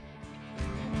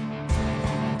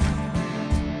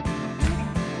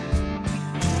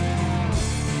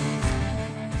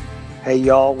Hey,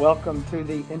 y'all. Welcome to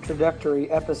the introductory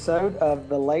episode of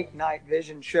the Late Night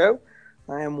Vision Show.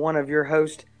 I am one of your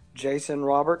hosts, Jason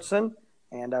Robertson,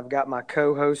 and I've got my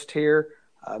co-host here.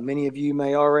 Many of you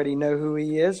may already know who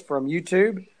he is from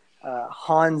YouTube,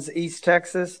 Hans, East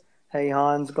Texas. Hey,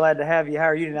 Hans, glad to have you. How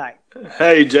are you tonight?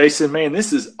 Hey, Jason, man,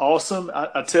 this is awesome.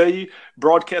 I tell you,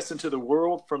 broadcasting to the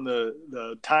world from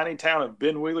the tiny town of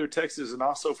Ben Wheeler, Texas, and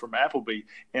also from Appleby.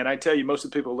 And I tell you, most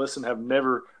of the people who listen have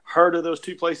never heard of those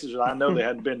two places, and I know they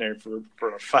hadn't been there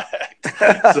for a fact.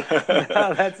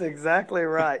 No, that's exactly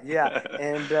right. Yeah,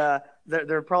 and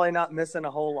they're probably not missing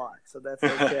a whole lot, so that's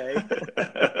okay.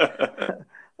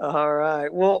 All right.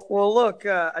 Well, look,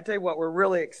 I tell you what, we're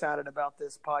really excited about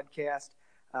this podcast.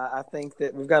 I think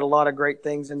that we've got a lot of great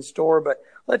things in store, but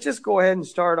let's just go ahead and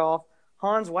start off.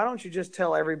 Hans, why don't you just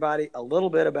tell everybody a little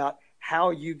bit about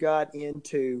how you got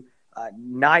into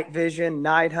night vision,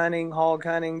 night hunting, hog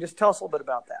hunting? Just tell us a little bit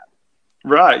about that.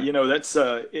 Right. That's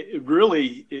I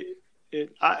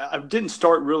didn't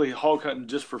start really hog hunting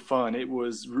just for fun. It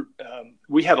was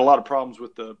we had a lot of problems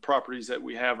with the properties that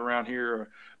we have around here,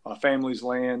 my family's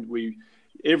land.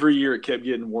 Every year it kept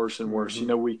getting worse and worse.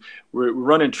 Mm-hmm. We're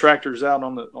running tractors out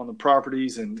on the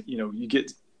properties, and you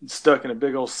get stuck in a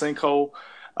big old sinkhole.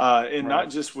 And Right. not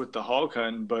just with the hog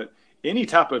hunting, but any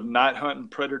type of night hunting,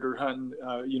 predator hunting.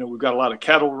 We've got a lot of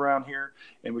cattle around here,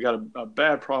 and we got a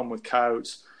bad problem with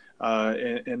coyotes,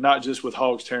 and not just with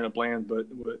hogs tearing up land, but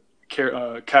with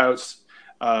coyotes,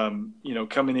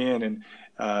 coming in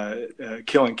and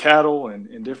killing cattle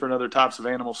and different other types of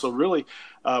animals. So really,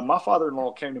 my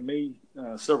father-in-law came to me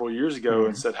several years ago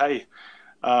and said, "Hey,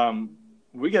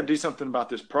 we got to do something about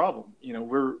this problem.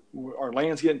 Our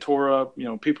land's getting tore up.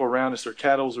 People around us, their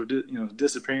cattle are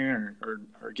disappearing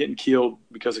or getting killed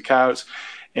because of coyotes."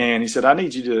 And he said, "I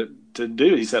need you to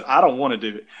do it." He said, "I don't want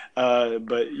to do it,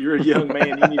 but you're a young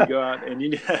man. You need to go out and Yeah, you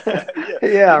need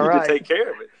to right. take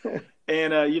care of it."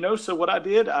 And so what I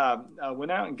did, I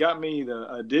went out and got me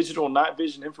the digital night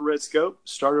vision infrared scope.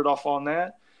 Started off on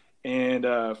that. And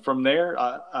from there,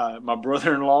 my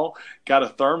brother-in-law got a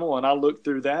thermal, and I looked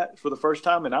through that for the first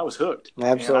time, and I was hooked. And I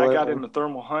got Absolutely. into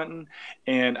thermal hunting,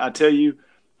 and I tell you,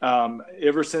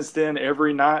 ever since then,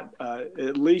 every night,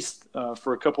 at least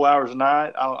for a couple hours a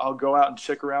night, I'll go out and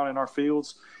check around in our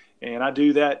fields, and I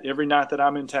do that every night that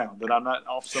I'm in town, that I'm not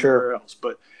off Sure. somewhere else.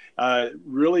 But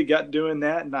really got doing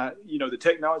that, and the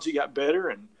technology got better,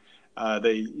 and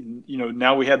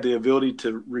now we have the ability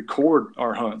to record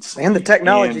our hunts, And the and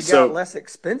technology got so less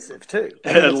expensive too.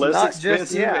 I mean, it's less not just,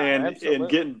 expensive yeah, and absolutely.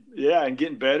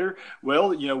 getting better. Well,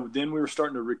 then we were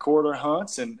starting to record our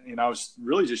hunts, and I was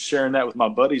really just sharing that with my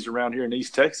buddies around here in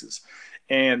East Texas,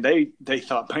 and they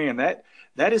thought, man,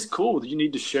 that is cool. You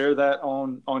need to share that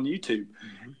on YouTube.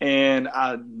 And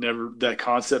that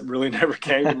concept really never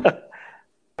came to me.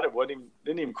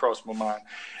 Didn't even cross my mind.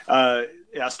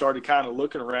 I started kind of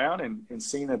looking around and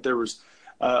seeing that there was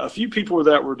a few people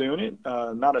that were doing it,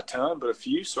 not a ton, but a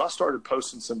few. So I started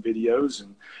posting some videos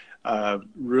and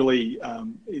really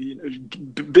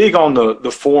big on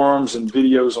the forums and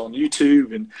videos on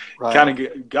YouTube, and Right. kind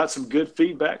of got some good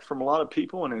feedback from a lot of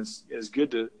people. And it's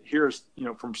good to hear,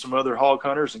 from some other hog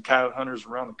hunters and coyote hunters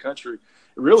around the country,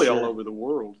 really all Sure. over the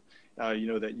world, that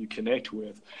you connect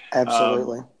with. Um,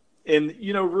 Absolutely. and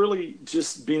really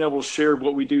just being able to share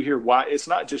what we do here, why it's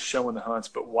not just showing the hunts,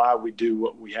 but why we do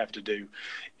what we have to do,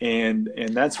 and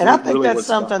that's And I think really what that's it's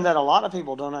about. something that a lot of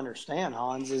people don't understand,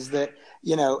 Hans, is that,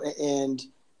 and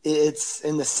it's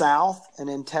in the South and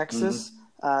in Mm-hmm. Texas.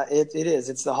 It is.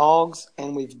 It's the hogs,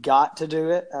 and we've got to do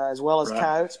it, as well as Right.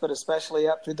 coyotes, but especially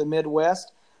up through the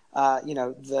Midwest.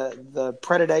 The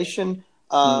predation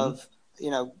Mm-hmm. of,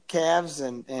 calves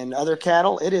and other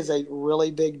cattle, it is a really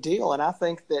big deal. And I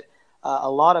think that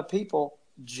a lot of people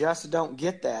just don't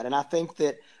get that. And I think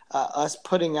that us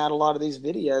putting out a lot of these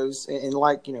videos and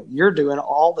like, you're doing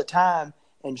all the time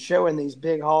and showing these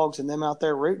big hogs and them out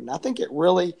there rooting, I think it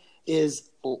really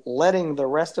is letting the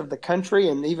rest of the country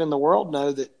and even the world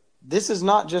know that this is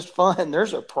not just fun.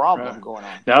 There's a Right. problem going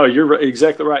on. No, you're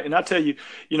exactly right. And I tell you,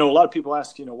 a lot of people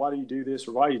ask, why do you do this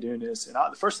or why are you doing this? And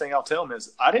the first thing I'll tell them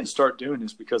is I didn't start doing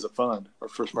this because of fun or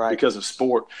Right. because of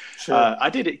sport. Sure. I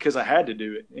did it because I had to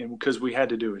do it and because we had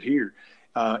to do it here.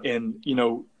 And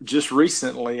just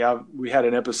recently we had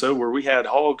an episode where we had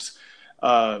hogs,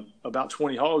 about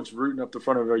 20 hogs rooting up the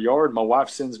front of our yard. My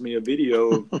wife sends me a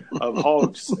video of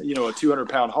hogs, a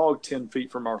 200-pound hog 10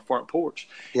 feet from our front porch.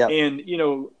 Yep.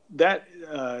 And,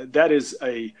 that is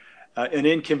an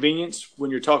inconvenience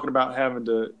when you're talking about having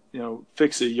to,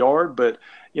 fix a yard. But,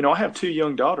 I have two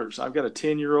young daughters. I've got a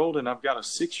 10-year-old and I've got a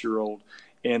 6-year-old,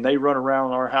 and they run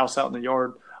around our house out in the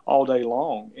yard all day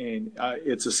long. And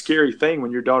it's a scary thing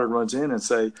when your daughter runs in and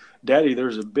say, "Daddy,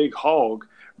 there's a big hog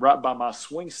right by my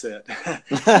swing set."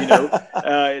 Yeah,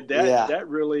 That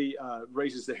really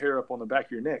raises the hair up on the back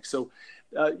of your neck. So,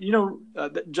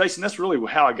 Jason, that's really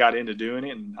how I got into doing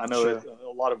it. And I know that sure.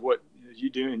 a lot of what you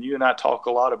do, and you and I talk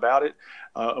a lot about it,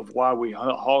 of why we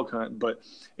hog hunt, but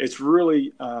it's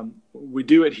really, we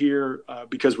do it here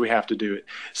because we have to do it.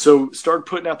 So started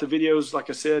putting out the videos, like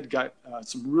I said, got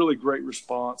some really great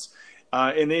response.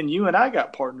 And then you and I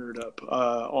got partnered up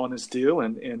on this deal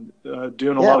and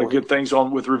doing a Yeah, lot of good things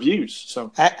with reviews.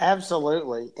 So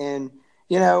absolutely. And,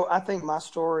 I think my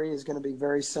story is going to be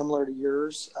very similar to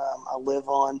yours. I live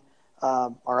on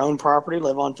our own property,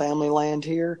 live on family land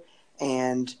here,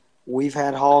 and we've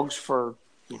had hogs for,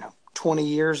 20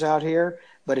 years out here,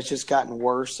 but it's just gotten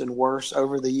worse and worse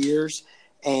over the years.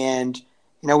 And,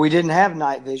 we didn't have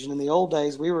night vision. In the old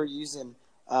days, we were using,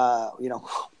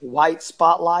 white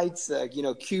spotlights,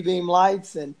 Q-beam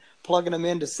lights, and plugging them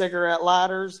into cigarette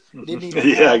lighters. We didn't even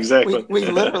yeah, have, exactly. we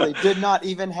literally did not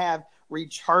even have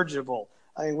rechargeable.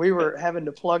 I mean, we were having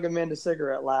to plug them into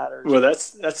cigarette lighters. Well,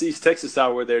 that's East Texas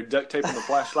out where they're duct taping the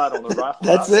flashlight on the rifle.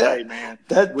 That's Hey, it. man,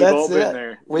 we've all That's been it.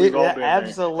 there. We We've all been there.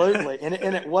 absolutely, and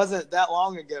it wasn't that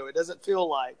long ago. It doesn't feel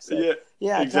like so. Yeah,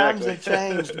 Yeah, times exactly. have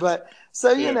changed, but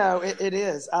so Yeah. it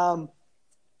is.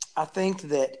 I think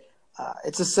that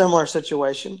it's a similar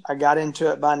situation. I got into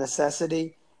it by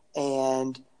necessity,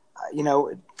 and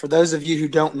for those of you who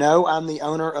don't know, I'm the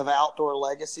owner of Outdoor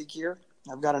Legacy Gear.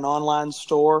 I've got an online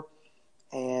store,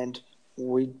 and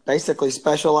we basically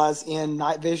specialize in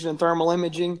night vision and thermal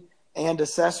imaging and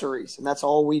accessories, and that's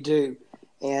all we do.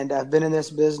 And I've been in this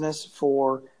business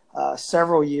for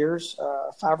several years,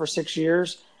 5 or 6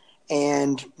 years,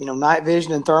 and night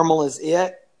vision and thermal is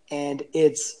it, and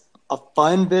it's a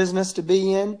fun business to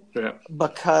be in Yeah.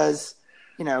 because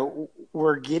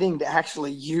we're getting to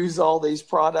actually use all these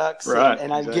products, Right.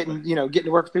 and I'm Exactly. getting to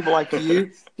work with people like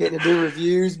you, getting to do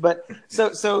reviews. But so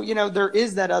there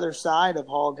is that other side of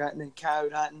hog hunting and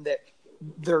coyote hunting that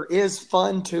there is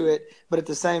fun to it, but at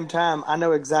the same time, I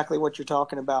know exactly what you're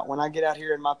talking about. When I get out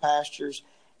here in my pastures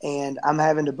and I'm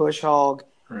having to bush hog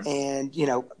Right. and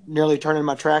nearly turning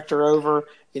my tractor over,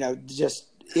 just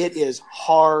it is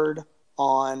hard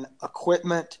on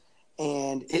equipment.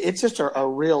 And it's just a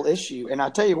real issue. And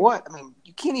I'll tell you what, I mean,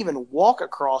 you can't even walk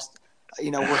across,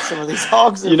 where some of these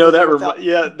hogs have been without.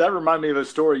 That reminded me of a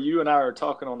story. You and I are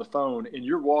talking on the phone, and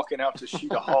you're walking out to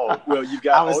shoot a hog. Well, you've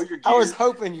got all your gear. I was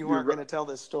hoping you weren't going to tell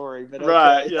this story, but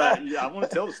right. okay. Yeah. I want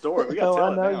to tell the story. We got to Oh, tell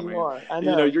I it know now, you man. are. I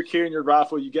know. You're carrying your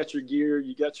rifle. You got your gear.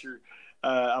 You got your.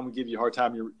 I'm gonna give you a hard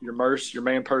time. Your merce, your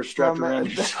man purse strapped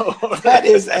around your shoulder. That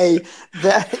is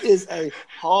a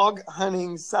hog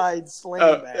hunting side sling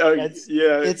bag. It's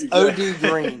exactly. OD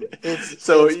green. It's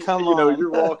come on. You're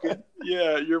walking.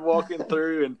 Yeah, you're walking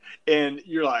through and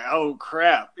you're like, oh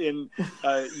crap, and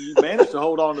you managed to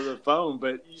hold on to the phone,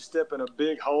 but you step in a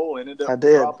big hole and end up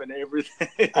dropping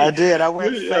everything. I did. I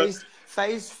went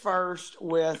face first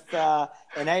with an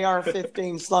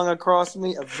AR-15 slung across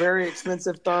me, a very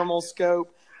expensive thermal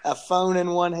scope, a phone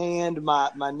in one hand.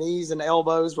 My knees and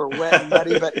elbows were wet and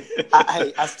muddy, but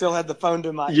I still had the phone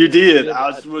to my ear. You did.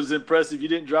 I was impressive. You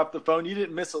didn't drop the phone. You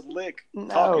didn't miss a lick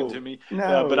talking to me.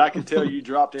 No. But I can tell you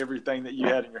dropped everything that you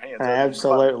had in your hands.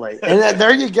 Absolutely. And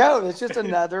there you go. It's just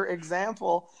another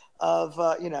example of,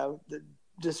 the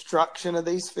destruction of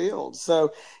these fields.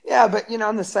 So, yeah, but,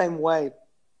 in the same way,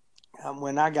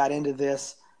 when I got into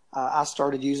this, I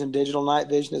started using digital night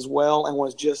vision as well and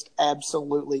was just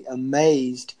absolutely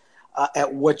amazed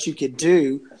at what you could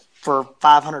do for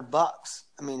 $500.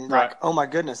 I mean, like, oh my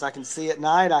goodness, I can see at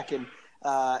night. I can,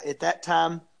 at that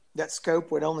time, that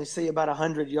scope would only see about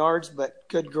 100 yards, but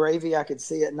good gravy, I could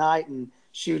see at night and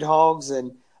shoot hogs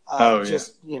and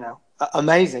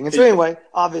amazing. And so anyway,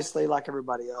 obviously, like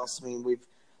everybody else, I mean, we've,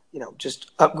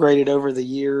 just upgraded over the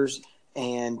years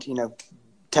and,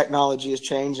 technology has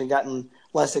changed and gotten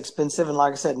less expensive. And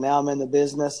like I said, now I'm in the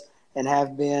business and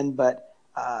have been, but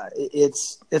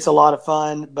it's a lot of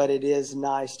fun, but it is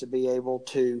nice to be able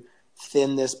to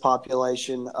thin this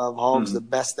population of hogs the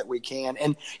best that we can.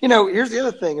 And, here's the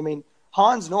other thing. I mean,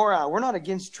 Hans nor I, we're not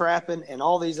against trapping and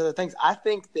all these other things. I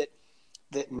think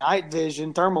that night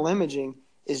vision, thermal imaging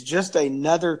is just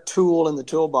another tool in the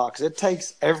toolbox. It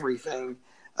takes everything.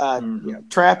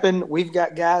 Trapping, we've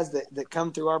got guys that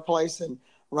come through our place and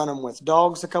run them with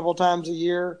dogs a couple times a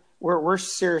year. We're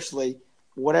seriously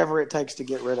whatever it takes to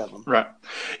get rid of them. Right.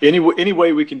 Any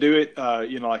way we can do it.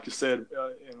 Like I said,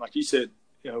 and like you said,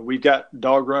 we've got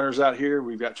dog runners out here.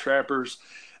 We've got trappers,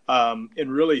 and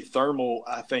really thermal,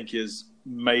 I think, has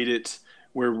made it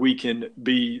where we can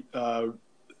be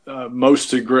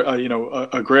most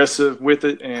aggressive with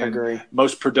it, and Agree.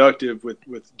 most productive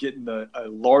with getting a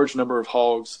large number of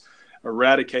hogs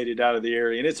eradicated out of the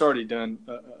area. And it's already done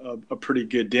a pretty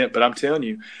good dent. But I'm telling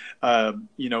you,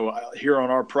 here on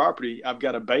our property, I've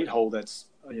got a bait hole that's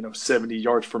 70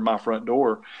 yards from my front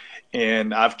door,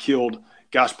 and I've killed,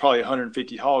 gosh, probably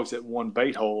 150 hogs at one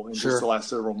bait hole in just the last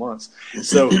several months.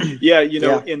 So,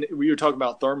 and we were talking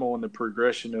about thermal and the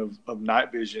progression of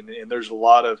night vision, and there's a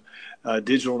lot of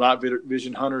digital night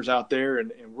vision hunters out there,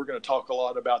 and we're going to talk a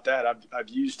lot about that. I've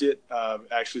used it.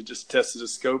 Actually just tested a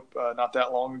scope not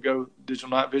that long ago, digital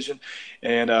night vision,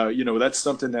 and, that's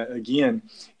something that, again,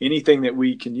 anything that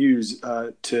we can use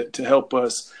to help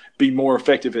us be more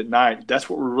effective at night, that's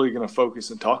what we're really going to focus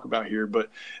and talk about here.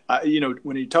 But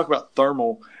when you talk about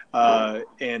thermal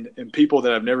and people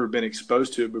that have never been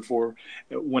exposed to it before,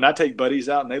 when I take buddies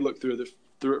out and they look through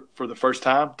it for the first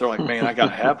time, they're like, man, I got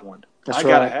to have one. I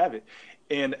got to have it.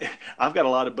 And I've got a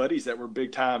lot of buddies that were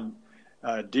big time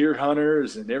deer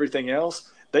hunters and everything else.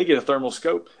 They get a thermal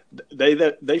scope.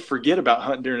 They forget about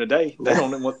hunting during the day. They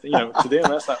don't want, to them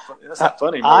that's not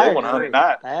funny. They want to hunt at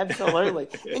night. Absolutely.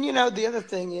 And the other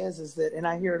thing is that, and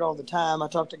I hear it all the time. I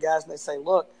talk to guys and they say,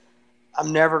 "Look,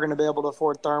 I'm never going to be able to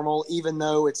afford thermal, even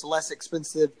though it's less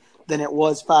expensive than it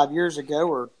was 5 years ago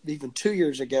or even 2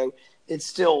 years ago. It's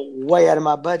still way out of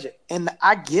my budget." And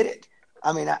I get it.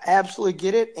 I mean, I absolutely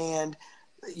get it. And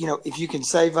if you can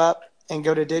save up and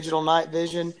go to digital night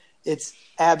vision, it's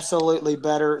absolutely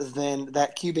better than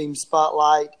that Q-beam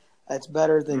spotlight. It's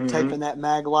better than taping that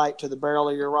mag light to the barrel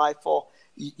of your rifle.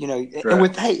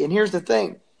 Right. And here's the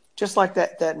thing, just like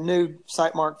that new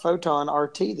Sightmark Photon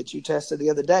RT that you tested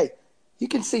the other day, you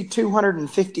can see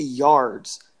 250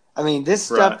 yards. I mean, this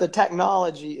stuff, the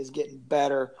technology is getting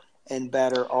better and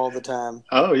better all the time.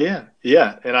 Oh yeah.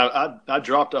 Yeah. And I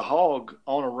dropped a hog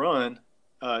on a run,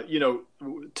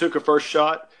 took a first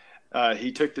shot.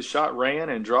 He took the shot, ran,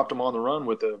 and dropped him on the run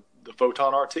with the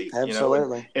Photon RT.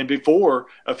 Absolutely. And before,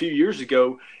 a few years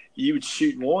ago, you would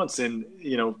shoot once and,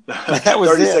 that was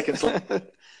 30 it. seconds.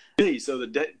 So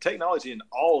the technology in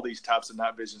all these types of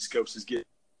night vision scopes is getting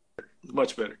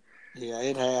much better. Yeah,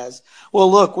 it has. Well,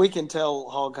 look, we can tell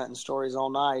hog hunting stories all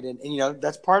night, and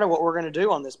that's part of what we're going to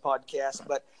do on this podcast.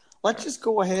 But let's just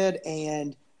go ahead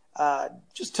and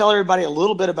just tell everybody a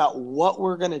little bit about what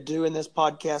we're going to do in this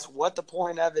podcast, what the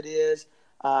point of it is,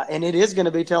 and it is going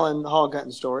to be telling hog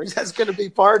hunting stories. That's going to be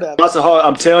part of it. Lots of hog.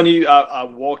 I'm telling you, I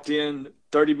walked in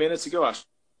 30 minutes ago. I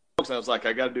was like,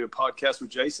 I got to do a podcast with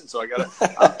Jason, so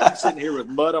I'm sitting here with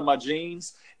mud on my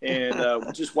jeans and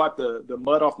just wipe the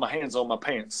mud off my hands on my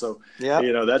pants. So, we're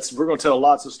going to tell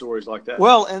lots of stories like that.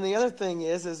 Well, and the other thing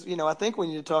is I think we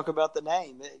need to talk about the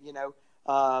name.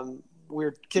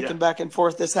 We're kicking back and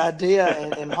forth this idea,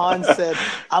 and Hans said,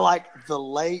 I like the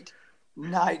late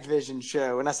night vision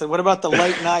show. And I said, what about the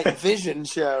late night vision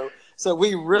show? So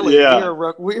we really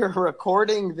we are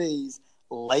recording these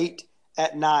late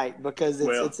at night because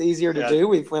it's easier to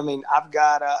do. I've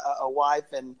got a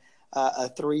wife and a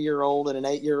 3-year-old and an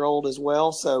 8-year-old as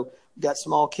well. So we've got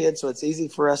small kids, so it's easy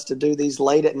for us to do these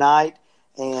late at night.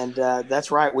 And that's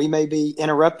right. We may be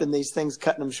interrupting these things,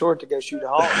 cutting them short to go shoot a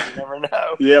hog. You never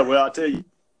know. Yeah, well, I'll tell you,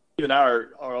 you and I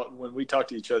are when we talk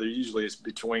to each other, usually it's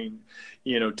between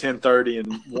 10:30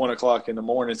 and 1 o'clock in the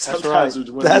morning. Sometimes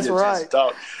when we get a chance to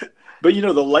talk. But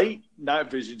the late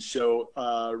night vision show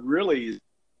really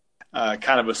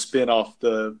kind of a spin off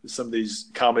some of these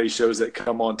comedy shows that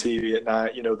come on TV at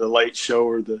night. The Late Show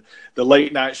or the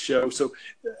Late Night Show. So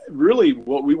really,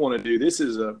 what we want to do, this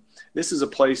is a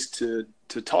place to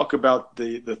talk about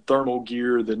the thermal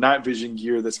gear, the night vision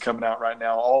gear that's coming out right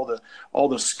now, all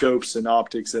the scopes and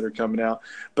optics that are coming out.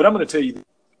 But I'm going to tell you,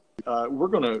 we're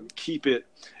going to keep it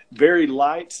very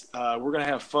light. We're going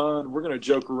to have fun. We're going to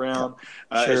joke around.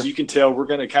 As you can tell, we're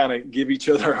going to kind of give each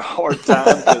other a hard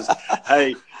time because,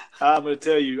 hey, I'm going to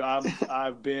tell you, I'm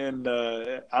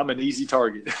an easy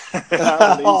target.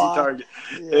 I'm an easy target.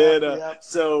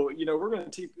 So, we're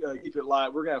going to keep it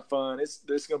light. We're going to have fun.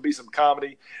 There's going to be some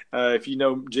comedy. If you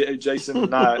know Jason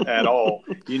and I at all,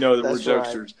 you know that we're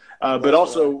jokesters. But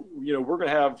also, we're going to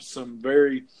have some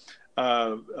very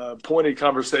pointed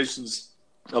conversations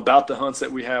about the hunts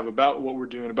that we have, about what we're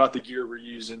doing, about the gear we're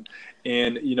using.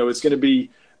 And, it's going to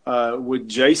be with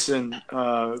Jason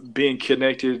being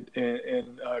connected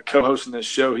and co-hosting this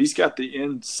show. He's got the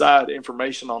inside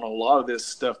information on a lot of this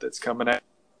stuff that's coming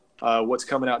out, what's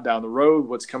coming out down the road,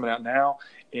 what's coming out now.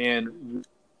 And,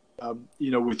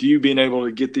 with you being able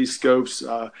to get these scopes,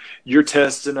 you're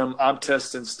testing them. I'm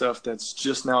testing stuff that's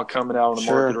just now coming out on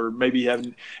the market or maybe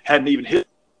hadn't even hit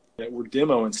we're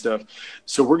demoing stuff.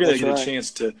 So we're going to That's get a right.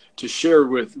 chance to share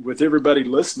with everybody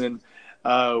listening,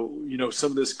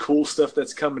 some of this cool stuff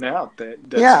that's coming out that's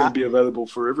going Yeah, to be available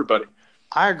for everybody.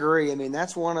 I agree. I mean,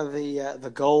 that's one of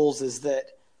the goals is that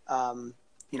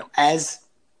as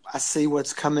I see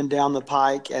what's coming down the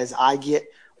pike, as I get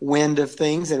wind of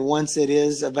things, and once it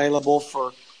is available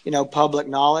for public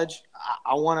knowledge,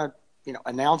 I want to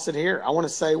announce it here. I want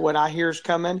to say what I hear is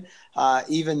coming,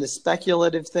 even the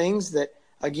speculative things that.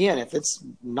 Again, if it's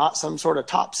not some sort of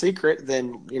top secret,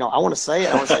 then I want to say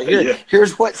it. I want to say Yeah.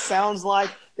 here's what sounds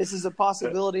like this is a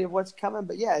possibility of what's coming.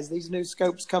 But yeah, as these new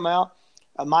scopes come out,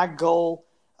 my goal,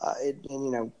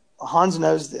 Hans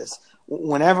knows this.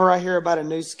 Whenever I hear about a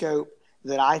new scope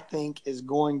that I think is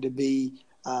going to be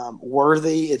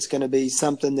worthy, it's going to be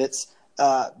something that's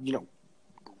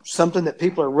something that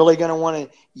people are really going to want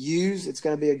to use. It's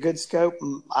going to be a good scope.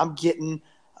 I'm getting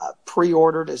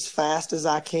pre-ordered as fast as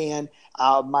I can.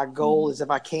 My goal is,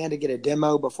 if I can, to get a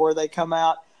demo before they come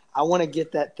out. I want to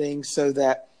get that thing so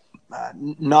that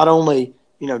not only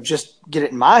just get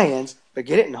it in my hands, but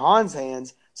get it in Hans'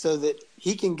 hands so that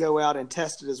he can go out and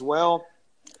test it as well.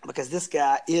 Because this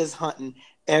guy is hunting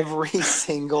every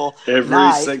single Every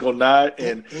night. single night,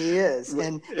 He is,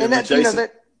 and when that Jason,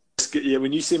 that. yeah,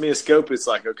 when you see me a scope, it's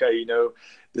like, okay,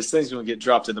 this thing's going to get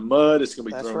dropped in the mud. It's going to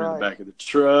be That's thrown in the right. back of the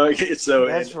truck. So,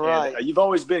 That's and right. you've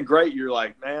always been great. You're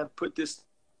like, man, put this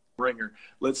ringer.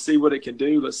 Let's see what it can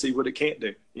do. Let's see what it can't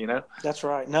do. That's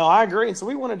right. No, I agree. And so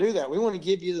we want to do that. We want to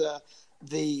give you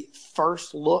the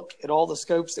first look at all the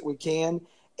scopes that we can.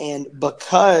 And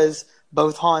because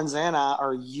both Hans and I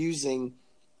are using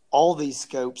all these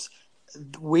scopes,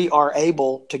 we are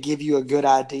able to give you a good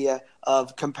idea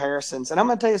of comparisons. And I'm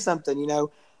going to tell you something,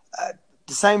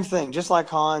 the same thing, just like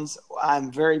Hans,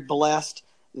 I'm very blessed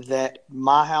that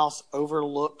my house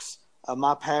overlooks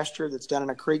my pasture that's down in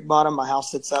a creek bottom. My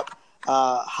house sits up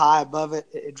high above it.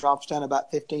 It drops down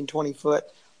about 15, 20 foot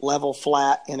level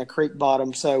flat in a creek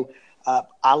bottom. So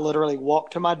I literally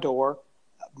walk to my door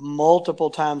multiple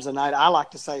times a night. I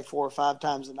like to say 4 or 5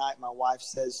 times a night. My wife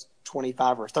says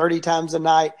 25 or 30 times a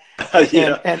night.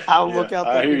 Yeah, And I'll look out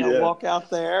I there, hear you. walk out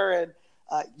there and,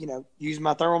 use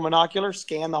my thermal monocular,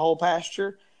 scan the whole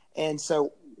pasture. And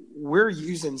so we're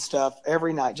using stuff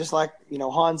every night. Just like,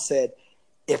 Hans said,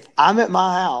 if I'm at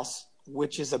my house,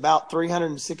 which is about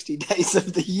 360 days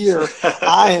of the year,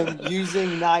 I am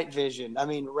using night vision. I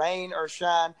mean, rain or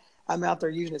shine, I'm out there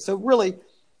using it. So really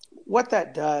what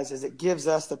that does is it gives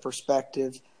us the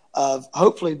perspective of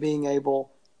hopefully being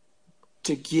able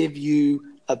to give you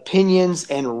opinions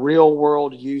and real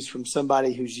world use from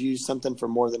somebody who's used something for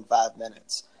more than 5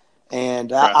 minutes.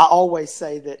 And Right. I always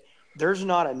say that there's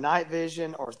not a night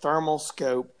vision or thermal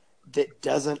scope that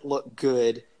doesn't look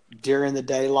good during the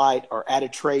daylight or at a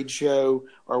trade show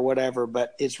or whatever.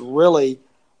 But it's really,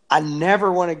 I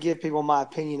never want to give people my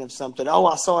opinion of something. Oh,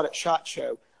 I saw it at SHOT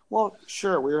Show. Well,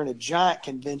 sure, we're in a giant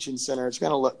convention center. It's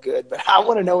going to look good, but I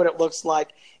want to know what it looks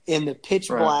like in the pitch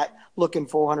Right. black, looking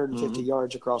 450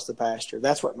 yards across the pasture.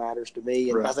 That's what matters to me,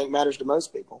 and Right. I think matters to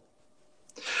most people.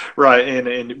 Right.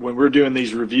 And when we're doing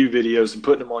these review videos and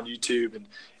putting them on YouTube and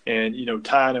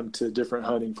tying them to different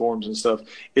hunting forums and stuff,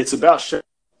 it's about showing,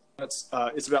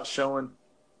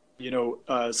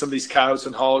 some of these coyotes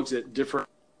and hogs at different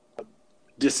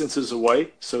distances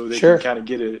away, so they Sure. can kind of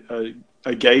get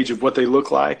a gauge of what they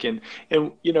look like, and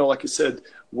like I said,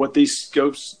 what these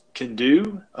scopes can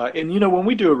do. And when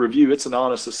we do a review, it's an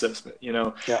honest assessment.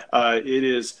 Yeah. It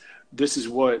is. This is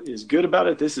what is good about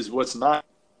it. This is what's not.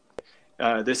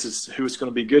 This is who it's going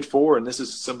to be good for, and this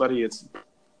is somebody that's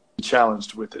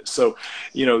challenged with it. So,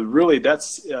 really,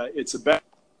 that's it's about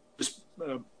just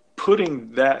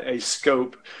putting a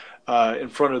scope in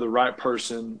front of the right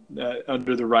person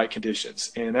under the right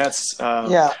conditions, and that's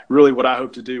really what I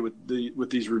hope to do with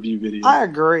these review videos. I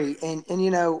agree, and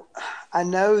I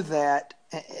know that,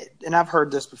 and I've heard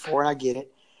this before, and I get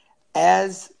it.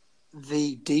 As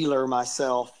the dealer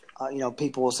myself,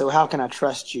 people will say, well, how can I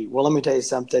trust you? Well, let me tell you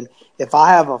something. If I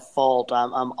have a fault,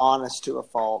 I'm honest to a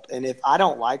fault. And if I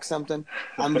don't like something,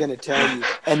 I'm going to tell you.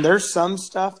 And there's some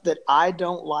stuff that I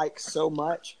don't like so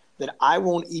much that I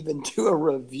won't even do a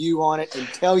review on it and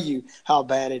tell you how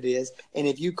bad it is. And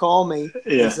if you call me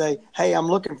and say, hey, I'm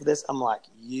looking for this, I'm like,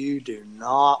 you do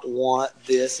not want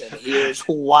this, and here's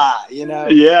why,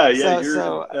 Yeah.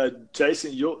 So,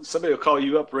 Jason, somebody will call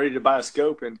you up ready to buy a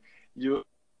scope, and you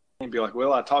and be like,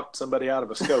 well, I talked somebody out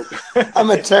of a scope. I'm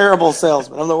a terrible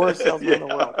salesman. I'm the worst salesman in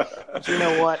the world. But you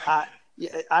know what? I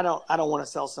don't want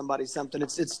to sell somebody something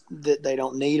it's that they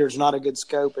don't need or it's not a good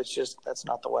scope. It's just that's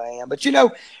not the way I am. But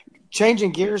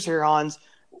changing gears here, Hans.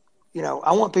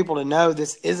 I want people to know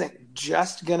this isn't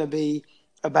just going to be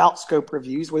about scope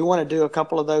reviews. We want to do a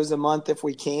couple of those a month if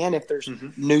we can, if there's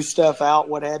new stuff out,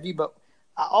 what have you. But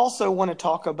I also want to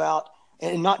talk about,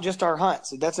 and not just our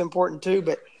hunts, that's important too,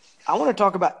 but I want to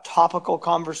talk about topical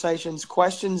conversations,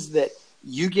 questions that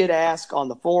you get asked on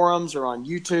the forums or on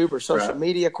YouTube or social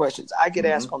media, questions I get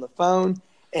asked on the phone.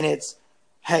 And it's,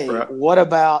 hey, what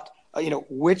about,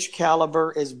 which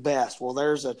caliber is best? Well,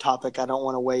 there's a topic I don't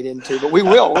want to wade into, but we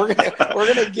will. We're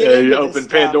gonna get into you this open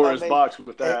stuff. Pandora's box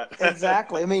with that.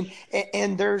 Exactly. I mean,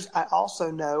 and I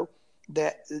also know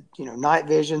that night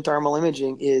vision thermal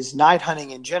imaging is night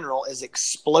hunting in general is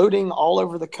exploding all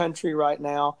over the country right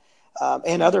now,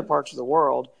 and other parts of the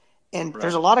world. And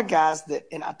there's a lot of guys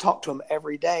and I talk to them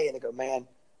every day, and they go, "Man,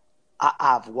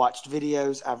 I've watched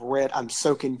videos, I've read, I'm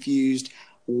so confused.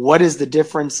 What is the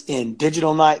difference in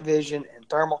digital night vision and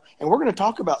thermal?" And we're going to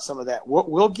talk about some of that.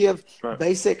 We'll give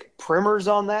basic primers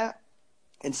on that.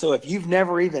 And so if you've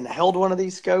never even held one of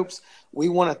these scopes, we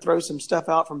want to throw some stuff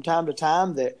out from time to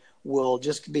time that will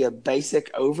just be a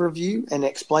basic overview and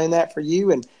explain that for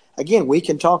you. And again, we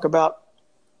can talk about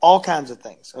all kinds of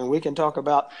things. I mean, we can talk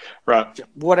about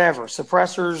whatever,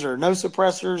 suppressors or no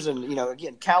suppressors, and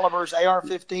again, calibers,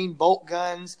 AR-15, bolt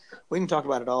guns. We can talk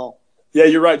about it all. Yeah,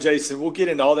 you're right, Jason. We'll get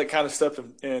into all that kind of stuff,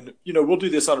 and we'll do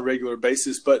this on a regular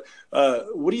basis. But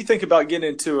what do you think about getting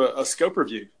into a scope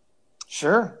review?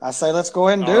 Sure. I say let's go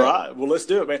ahead and do it. All right. Well, let's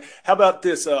do it, man. How about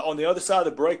this? On the other side of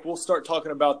the break, we'll start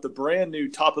talking about the brand new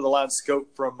top-of-the-line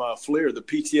scope from FLIR, the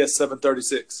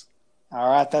PTS736. All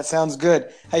right. That sounds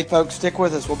good. Hey, folks, stick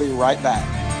with us. We'll be right back.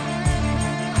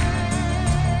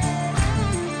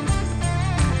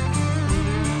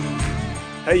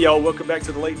 Hey, y'all. Welcome back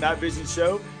to the Late Night Vision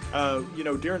Show.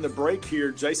 During the break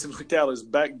here, Jason looked out his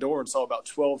back door and saw about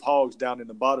 12 hogs down in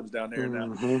the bottoms down there.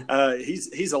 Now,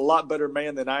 he's a lot better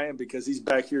man than I am because he's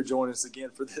back here joining us again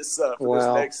for this this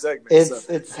next segment.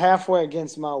 It's halfway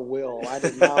against my will. I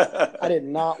did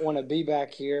not want to be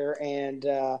back here, and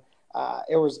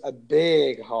it was a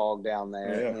big hog down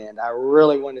there, and I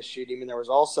really wanted to shoot him. And there was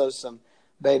also some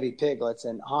baby piglets.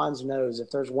 And Hans knows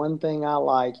if there's one thing I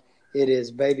like, it is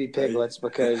baby piglets,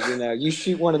 because you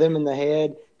shoot one of them in the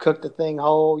head, cook the thing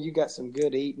whole, you got some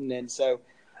good eating. And so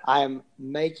I am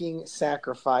making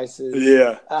sacrifices.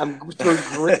 Yeah, I'm through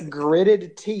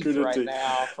gritted teeth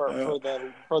now for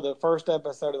the first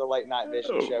episode of the Late Night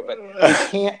Vision Show. But we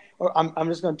can't. I'm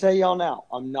just going to tell y'all now.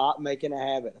 I'm not making a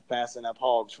habit of passing up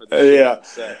hogs for this. Yeah.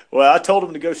 So. Well, I told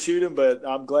him to go shoot him, but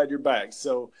I'm glad you're back.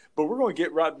 So, but we're going to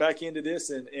get right back into this,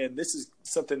 and this is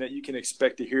something that you can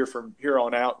expect to hear from here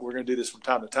on out. We're going to do this from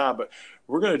time to time, but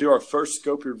we're going to do our first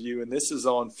scope review, and this is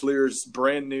on FLIR's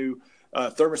brand new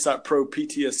Thermosight Pro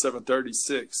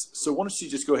PTS736. So why don't you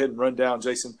just go ahead and run down,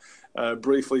 Jason,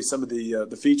 briefly some of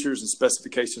the features and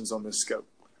specifications on this scope.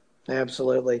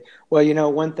 Absolutely. Well,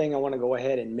 one thing I want to go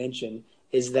ahead and mention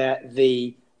is that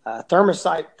the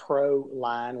Thermosight Pro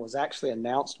line was actually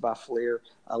announced by FLIR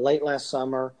late last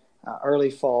summer,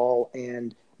 early fall,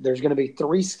 and there's going to be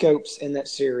 3 scopes in that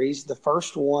series. The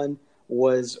first one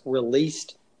was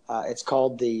released. It's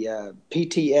called the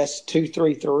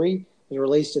PTS233. It was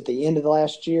released at the end of the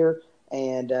last year,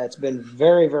 and it's been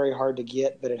very, very hard to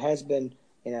get, but it has been,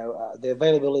 the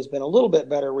availability has been a little bit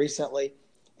better recently.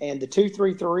 And the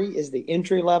 233 is the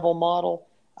entry-level model.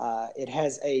 It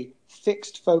has a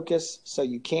fixed focus, so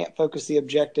you can't focus the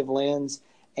objective lens,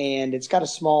 and it's got a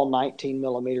small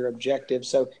 19-millimeter objective.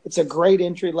 So it's a great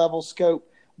entry-level scope,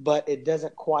 but it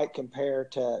doesn't quite compare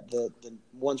to the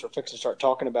ones we're fixing to start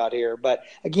talking about here. But,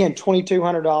 again,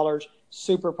 $2,200,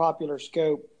 super popular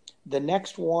scope. The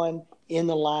next one in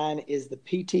the line is the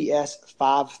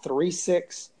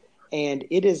PTS736. And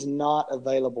it is not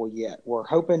available yet. We're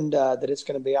hoping that it's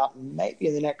going to be out maybe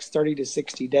in the next 30 to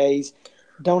 60 days.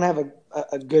 Don't have a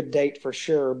good date for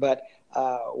sure, but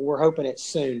we're hoping it's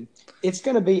soon. It's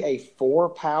going to be a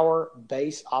 4-power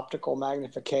base optical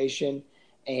magnification,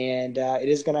 and it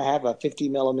is going to have a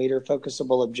 50-millimeter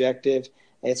focusable objective.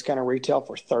 It's going to retail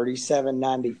for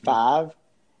 $37.95.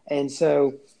 And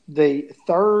so the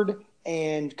third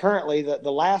and currently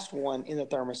the last one in the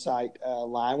Thermosight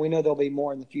line, we know there'll be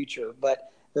more in the future,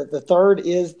 but the third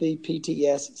is the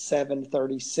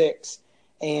PTS736.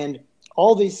 And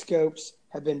all these scopes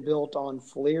have been built on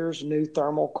FLIR's new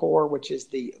thermal core, which is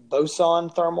the Boson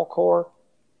thermal core.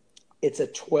 It's a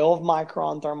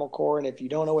 12-micron thermal core, and if you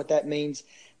don't know what that means,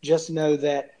 just know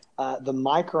that the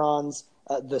microns,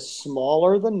 the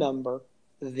smaller the number,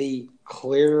 the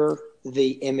clearer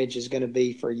the image is going to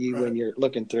be for you when you're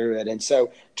looking through it. And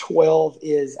so 12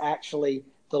 is actually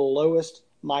the lowest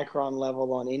micron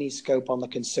level on any scope on the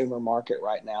consumer market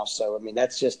right now. So, I mean,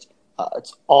 that's just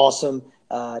It's awesome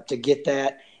to get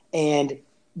that. And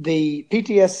the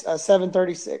PTS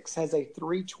 736 has a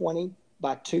 320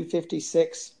 by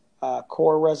 256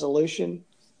 core resolution.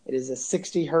 It is a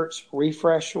 60 hertz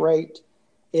refresh rate.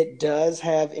 It does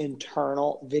have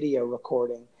internal video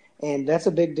recording, and that's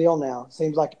a big deal now. It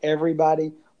seems like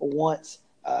everybody wants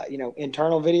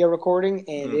internal video recording,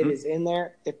 and it is in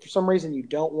there. If for some reason you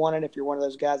don't want it, if you're one of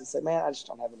those guys that said, man, I just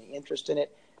don't have any interest in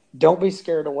it, don't be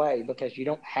scared away, because you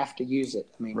don't have to use it.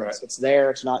 I mean, Right. it's there.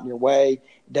 It's not in your way.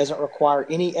 It doesn't require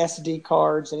any SD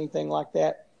cards, anything like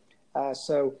that.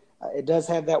 So it does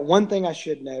have that. One thing I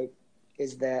should note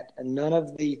is that none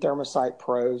of the Thermosight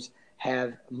Pros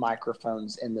have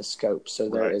microphones in the scope. So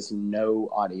there Right. is no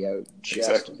audio,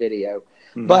 just Exactly. video.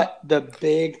 But the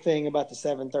big thing about the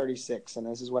 736, and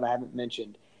this is what I haven't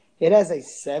mentioned, it has a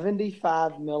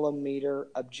 75 millimeter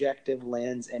objective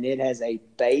lens, and it has a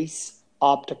base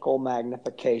optical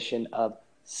magnification of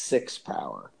 6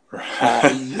 power.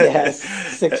 Yes,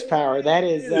 6 power. That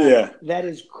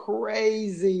is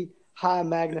crazy high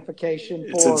magnification.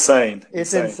 It's insane.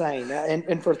 It's insane.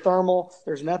 And for thermal,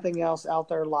 there's nothing else out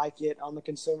there like it on the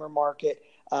consumer market.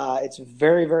 It's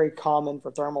very, very common for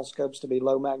thermal scopes to be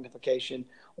low magnification,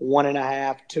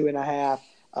 1.5,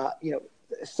 2.5.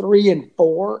 3 and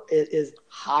 4 is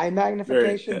high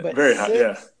magnification, but very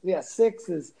 6, high, 6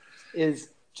 is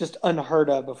just unheard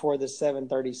of before the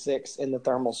 736 in the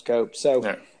thermal scope.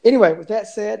 So anyway, with that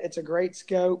said, it's a great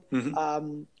scope. A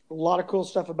lot of cool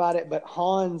stuff about it, but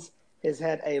Hans has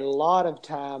had a lot of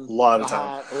time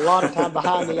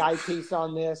behind the eyepiece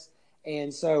on this.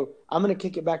 And so I'm going to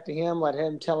kick it back to him, let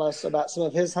him tell us about some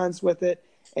of his hunts with it,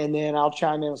 and then I'll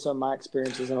chime in with some of my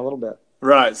experiences in a little bit.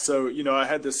 Right. So, I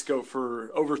had this scope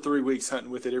for over 3 weeks hunting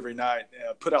with it every night.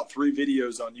 Put out 3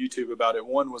 videos on YouTube about it.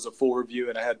 One was a full review,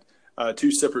 and I had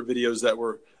 2 separate videos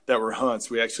that were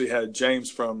hunts. We actually had James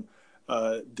from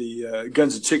the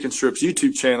Guns and Chicken Strips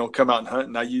YouTube channel come out and hunt,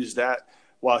 and I used that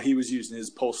while he was using his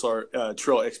Pulsar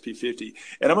Trail XP50.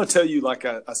 And I'm going to tell you, like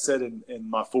I said in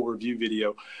my full review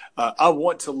video, I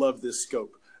want to love this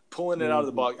scope. Pulling it out of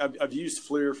the box. I've used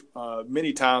FLIR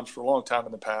many times for a long time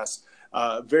in the past.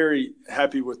 Very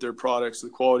happy with their products, the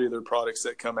quality of their products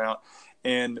that come out.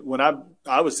 And when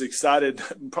I was excited,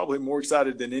 probably more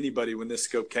excited than anybody when this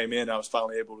scope came in, I was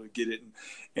finally able to get it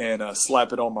and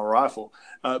slap it on my rifle.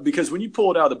 Because when you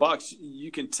pull it out of the box, you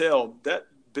can tell that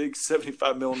big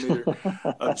 75 millimeter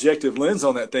objective lens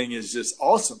on that thing is just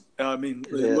awesome. I mean,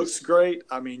 it looks great.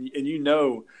 I mean, and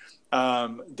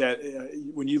that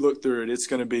when you look through it, it's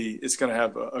going to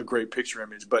have a great picture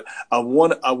image. But I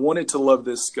wanted to love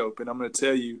this scope, and I'm going to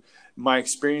tell you my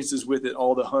experiences with it,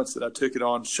 all the hunts that I took it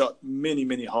on, shot many,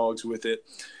 many hogs with it.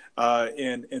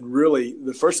 And really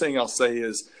the first thing I'll say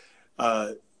is,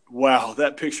 wow,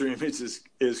 that picture image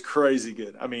is crazy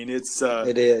good. I mean, it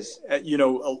is.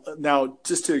 Now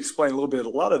just to explain a little bit, a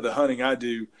lot of the hunting I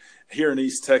do here in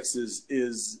East Texas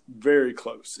is very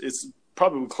close. It's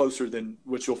probably closer than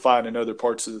what you'll find in other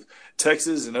parts of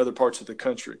Texas and other parts of the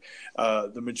country.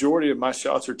 The majority of my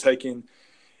shots are taken.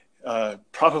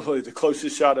 Probably the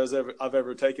closest shot I've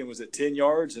ever taken was at 10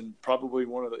 yards, and probably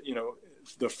one of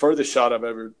the furthest shot I've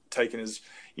ever taken is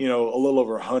a little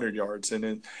over 100 yards,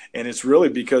 and it's really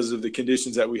because of the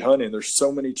conditions that we hunt in. There's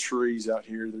so many trees out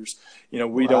here. There's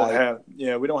we don't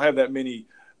have that many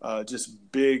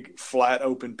just big flat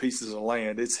open pieces of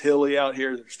land. It's hilly out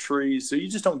here. There's trees, so you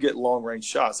just don't get long range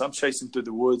shots. I'm chasing through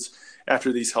the woods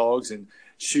after these hogs and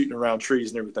shooting around trees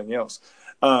and everything else.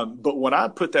 But when I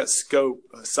put that scope,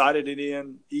 sighted it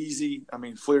in easy. I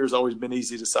mean, FLIR has always been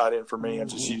easy to sight in for me. I'm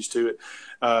just used to it.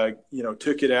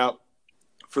 Took it out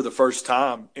for the first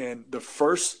time, and the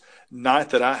first night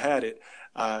that I had it,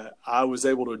 I was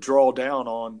able to draw down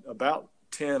on about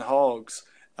 10 hogs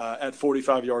at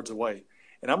 45 yards away.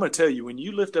 And I'm going to tell you, when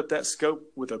you lift up that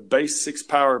scope with a base 6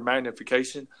 power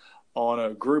magnification on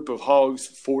a group of hogs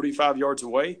 45 yards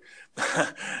away,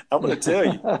 I'm going to tell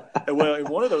you, well,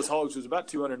 one of those hogs was about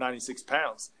 296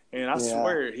 pounds. And I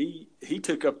swear he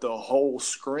took up the whole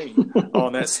screen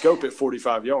on that scope at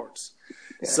 45 yards.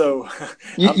 Yeah. So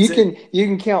you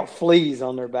can count fleas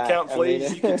on their back. Count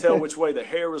fleas. You can tell which way the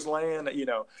hair was laying.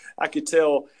 I could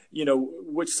tell,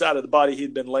 which side of the body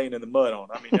he'd been laying in the mud on.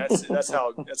 I mean, that's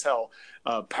how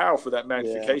powerful that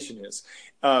magnification is.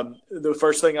 The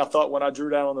first thing I thought when I drew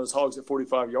down on those hogs at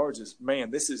 45 yards is,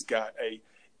 man, this has got a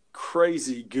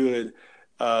crazy good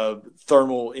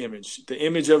thermal image. The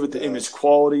image of it, the image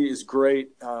quality is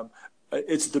great.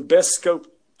 It's the best scope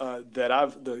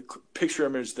the picture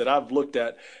image that I've looked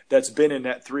at that's been in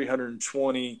that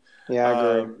 320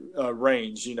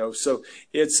 range. So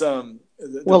it's and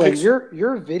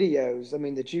your videos, I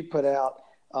mean, that you put out,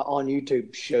 on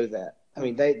YouTube show that. I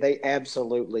mean, they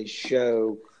absolutely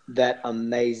show that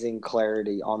amazing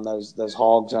clarity on those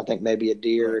hogs. I think maybe a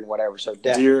deer Right. and whatever. So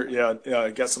Deer,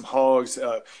 definitely, got some hogs.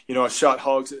 I shot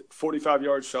hogs at 45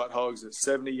 yards, shot hogs at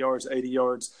 70 yards, 80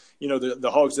 yards.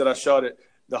 The hogs that I shot at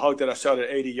the hog that I shot at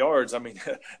 80 yards. I mean,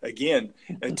 again,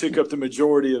 it took up the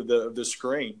majority of the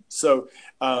screen. So,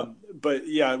 yeah, but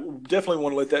yeah, definitely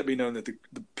want to let that be known that the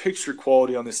picture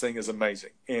quality on this thing is amazing,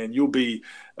 and you'll be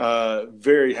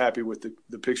very happy with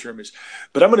the picture image.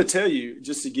 But I'm going to tell you,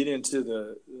 just to get into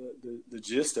the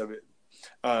gist of it,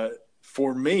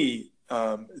 for me.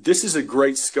 This is a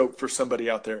great scope for somebody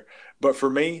out there, but for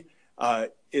me,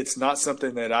 it's not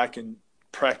something that I can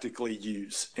practically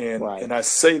use, right. and I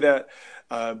say that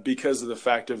because of the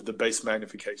fact of the base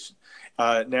magnification.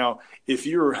 Now, if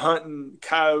you're hunting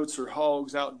coyotes or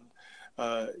hogs out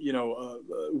in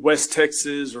West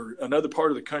Texas or another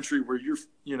part of the country where you're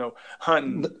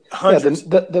hunting Yeah, hundreds.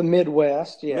 the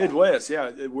Midwest, yeah, Midwest, yeah,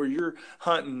 where you're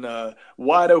hunting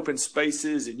wide open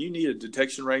spaces and you need a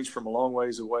detection range from a long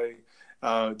ways away.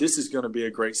 This is going to be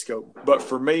a great scope. But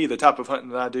for me, the type of hunting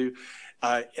that I do,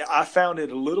 I found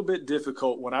it a little bit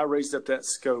difficult when I raised up that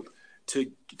scope to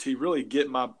really get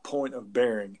my point of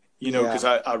bearing. yeah, Because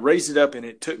I raised it up and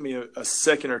it took me a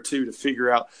second or two to figure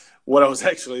out what I was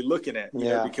actually looking at.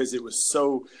 yeah. Because it was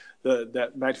so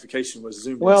that magnification was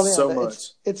zoomed in Well, yeah, so much.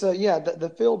 it's a yeah. The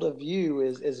field of view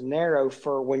is narrow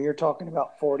for when you're talking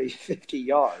about 40, 50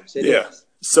 yards. It Yeah. is.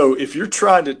 So if you're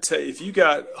trying to if you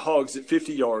got hogs at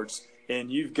 50 yards and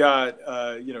you've got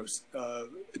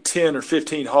 10 or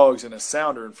 15 hogs and a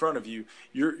sounder in front of you,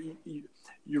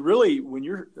 you really when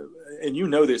you're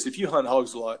and this, if you hunt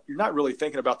hogs a lot, you're not really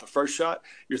thinking about the first shot.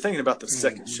 You're thinking about the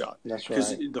second shot, That's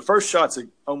because right. the first shot's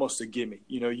almost a gimme.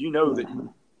 That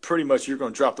pretty much you're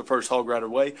going to drop the first hog right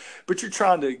away, but you're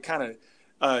trying to kind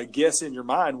of guess in your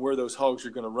mind where those hogs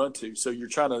are going to run to. So you're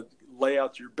trying to lay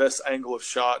out your best angle of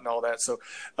shot and all that. So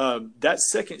that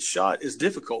second shot is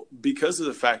difficult because of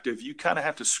the fact of you kind of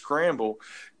have to scramble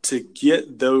to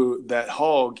get that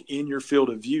hog in your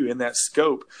field of view in that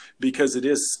scope, because it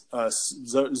is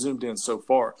zoomed in so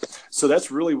far. So that's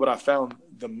really what I found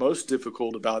the most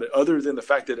difficult about it, other than the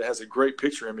fact that it has a great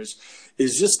picture image,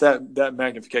 is just that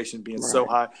magnification being so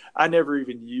high. I never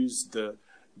even used the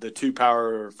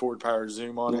 2-power or forward power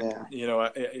zoom on it. Yeah.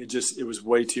 It was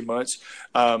way too much.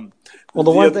 Well,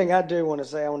 the one thing I do want to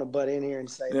say, I want to butt in here and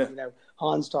say, that,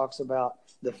 Hans talks about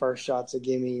the first shot's a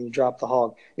gimme and you drop the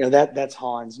hog. That's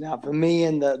Hans. Now, for me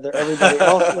and the everybody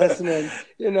else listening,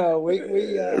 we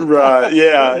right,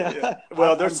 yeah.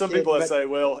 Well, there's some people that say,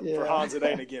 for yeah. Hans it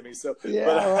ain't a gimme. So,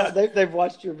 right. They've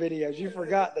watched your videos. You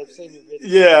forgot they've seen your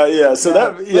videos. Yeah. So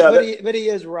but he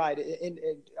is right, and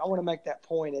I want to make that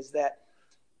point is that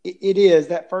it is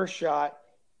that first shot.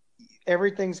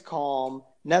 Everything's calm.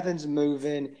 Nothing's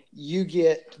moving. You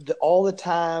get all the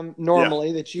time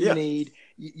normally that you need.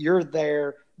 You're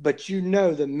there, but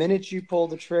the minute you pull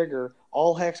the trigger,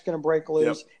 all heck's going to break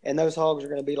loose, and those hogs are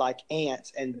going to be like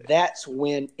ants. And that's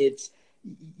when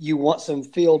you want some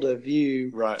field of view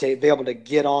to be able to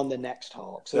get on the next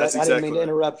hog. So I didn't mean to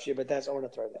interrupt you, but I want to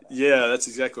throw that out. Yeah, that's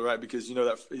exactly right, because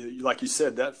that, like you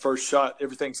said, that first shot,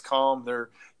 everything's calm there.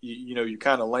 You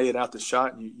kind of lay it out the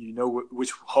shot, and you know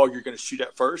which hog you're going to shoot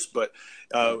at first. But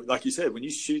like you said, when you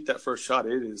shoot that first shot,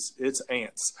 it's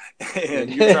ants,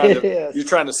 and you're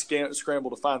trying to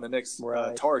scramble to find the next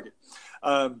target.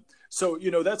 So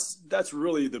that's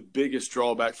really the biggest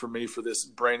drawback for me for this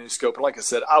brand new scope. And like I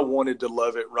said, I wanted to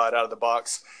love it right out of the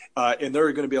box, and there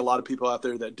are going to be a lot of people out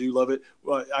there that do love it.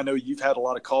 I know you've had a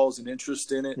lot of calls and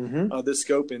interest in it, this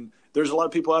scope, and there's a lot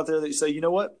of people out there that you say, you know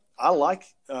what? I like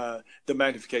the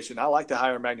magnification. I like the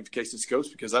higher magnification scopes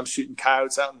because I'm shooting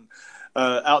coyotes out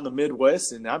in the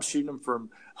Midwest, and I'm shooting them from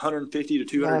 150 to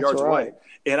 200 yards away.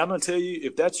 And I'm going to tell you,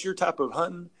 if that's your type of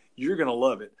hunting, you're going to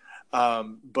love it.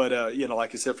 But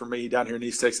like I said, for me down here in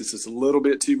East Texas, it's a little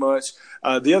bit too much.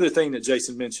 The other thing that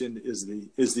Jason mentioned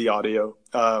is the audio.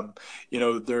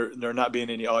 There not being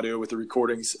any audio with the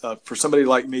recordings. For somebody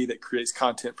like me that creates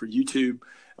content for YouTube,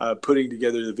 putting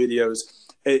together the videos,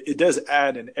 it does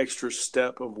add an extra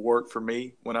step of work for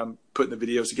me when I'm putting the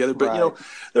videos together. But,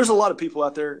 there's a lot of people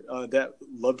out there that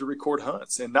love to record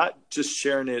hunts, and not just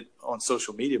sharing it on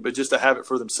social media, but just to have it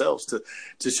for themselves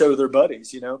to show their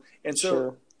buddies, And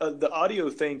so the audio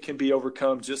thing can be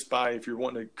overcome just by, if you're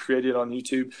wanting to create it on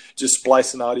YouTube, just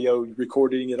splicing audio,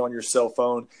 recording it on your cell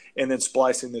phone, and then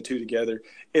splicing the two together.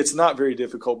 It's not very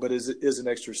difficult, but it is an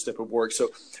extra step of work. So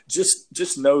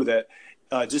just know that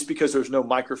just because there's no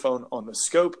microphone on the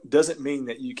scope doesn't mean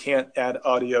that you can't add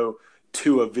audio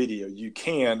to a video. You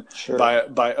can Sure.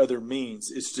 by other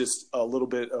means. It's just a little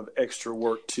bit of extra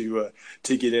work to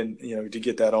get in, to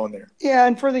get that on there. Yeah,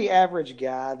 and for the average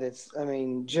guy that's, I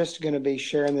mean, just going to be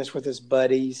sharing this with his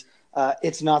buddies,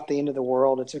 it's not the end of the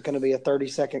world. It's going to be a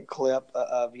 30-second clip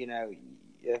of, of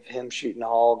him shooting a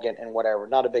hog and whatever.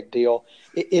 Not a big deal.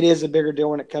 It is a bigger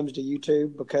deal when it comes to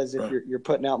YouTube because if Right. you're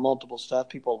putting out multiple stuff,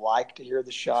 people like to hear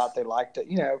the shot. They like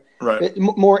to, Right.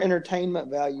 more entertainment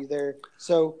value there.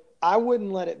 So I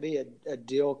wouldn't let it be a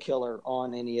deal killer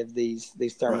on any of these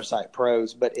Thermosight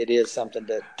Pros, but it is something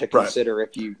to Right. consider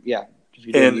if you're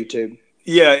doing YouTube.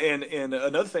 Yeah, and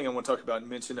another thing I want to talk about and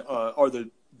mention are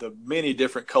the many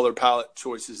different color palette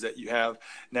choices that you have.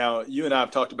 Now, you and I have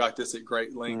talked about this at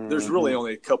great length. There's really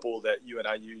only a couple that you and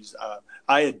I use.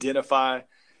 I identify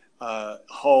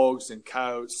hogs and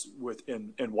coyotes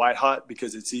in white hot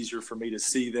because it's easier for me to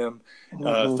see them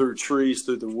through trees,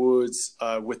 through the woods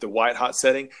with the white hot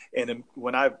setting. And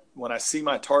when I see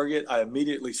my target, I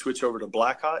immediately switch over to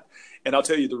black hot. And I'll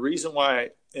tell you the reason why,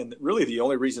 and really the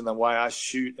only reason why I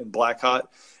shoot in black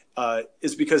hot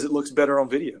is because it looks better on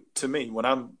video to me. When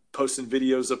I'm posting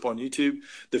videos up on YouTube,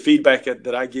 the feedback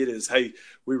that I get is, hey,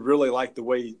 we really like the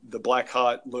way the black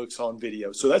hot looks on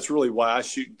video. So that's really why I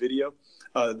shoot video.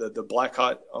 The black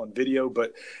hot on video,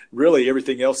 but really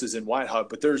everything else is in white hot.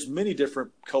 But there's many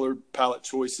different color palette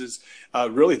choices.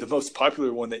 Really, the most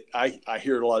popular one that I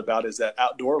hear a lot about is that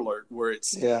outdoor alert, where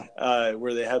it's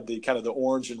where they have the kind of the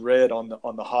orange and red on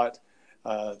the hot,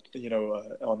 on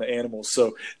the animals.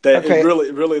 So that it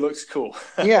really looks cool.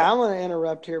 Yeah, I'm going to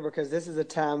interrupt here because this is a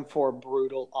time for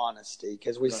brutal honesty.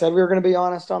 Because we said we were going to be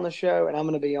honest on the show, and I'm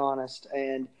going to be honest.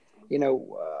 And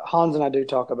Hans and I do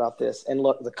talk about this. And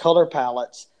look, the color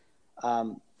palettes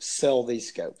sell these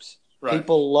scopes. Right.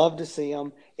 People love to see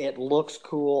them. It looks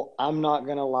cool. I'm not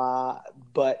going to lie.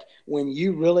 But when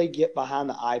you really get behind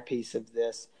the eyepiece of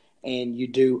this and you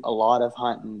do a lot of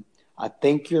hunting, I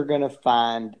think you're going to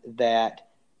find that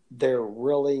they're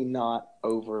really not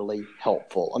overly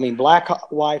helpful. I mean, black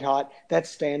hot, white hot, that's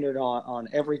standard on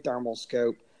every thermal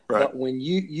scope. Right. But when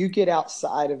you get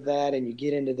outside of that and you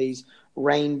get into these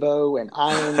rainbow and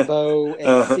iron bow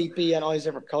and sepia and all these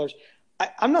different colors,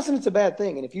 I'm not saying it's a bad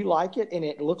thing. And if you like it and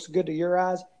it looks good to your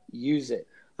eyes, use it.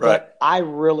 Right. But I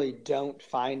really don't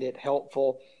find it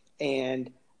helpful. And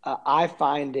I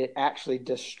find it actually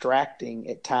distracting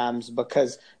at times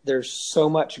because there's so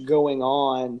much going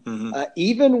on,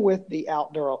 even with the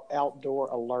outdoor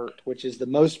alert, which is the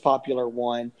most popular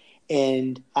one.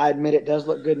 And I admit it does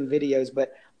look good in videos,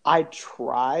 but I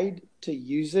tried to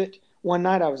use it. One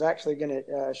night I was actually going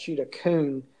to shoot a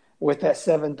coon with that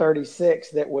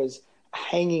 736 that was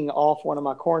hanging off one of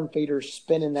my corn feeders,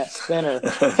 spinning that spinner.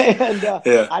 And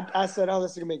I said, oh,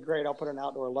 this is going to be great. I'll put an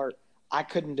outdoor alert. I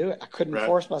couldn't do it. I couldn't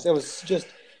force myself. It was just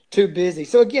too busy.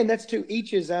 So, again, that's to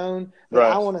each his own.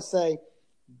 But I want to say,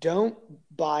 don't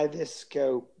buy this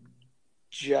scope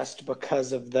just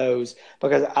because of those,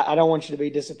 because I don't want you to be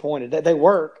disappointed. They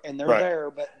work, and they're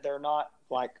there, but they're not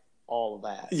like all of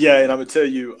that. Yeah, and I'm going to tell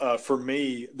you, for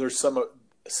me, there's some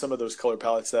of those color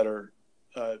palettes that are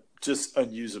just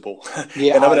unusable.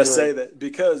 Yeah, and I'm going to say that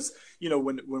because,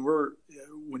 when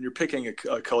you're picking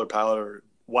a color palette or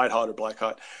white hot or black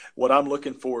hot, what I'm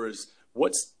looking for is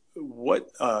what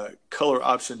color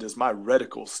option does my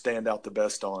reticle stand out the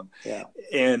best on? Yeah.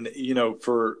 And,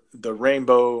 for the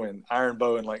rainbow and iron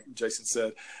bow, and like Jason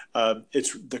said,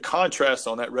 it's the contrast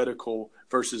on that reticle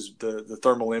versus the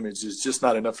thermal image is just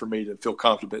not enough for me to feel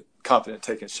confident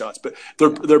taking shots. But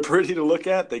they're pretty to look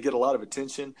at. They get a lot of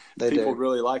attention. People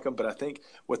really like them. But I think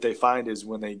what they find is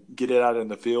when they get it out in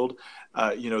the field,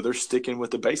 they're sticking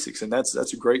with the basics, and that's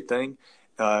a great thing.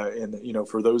 And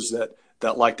for those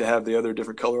that like to have the other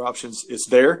different color options, it's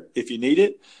there if you need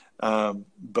it.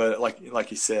 But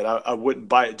like you said, I wouldn't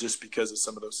buy it just because of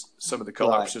some of the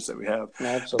color options that we have.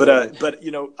 Absolutely. But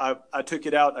I took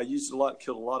it out. I used it a lot,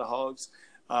 killed a lot of hogs.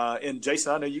 And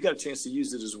Jason, I know you got a chance to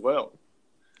use it as well.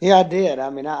 Yeah, I did. I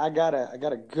mean, I got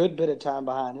a good bit of time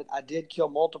behind it. I did kill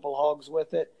multiple hogs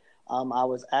with it. I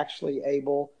was actually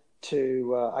able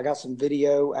to. I got some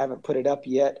video. I haven't put it up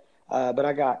yet, but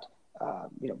I got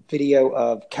video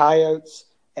of coyotes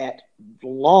at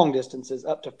long distances,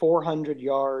 up to 400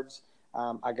 yards.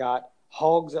 I got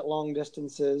hogs at long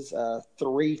distances,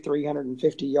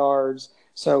 350 yards.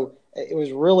 So it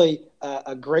was really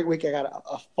a great week. I got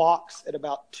a fox at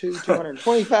about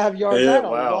 225 yards. I had a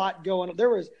lot going on. There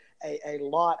was a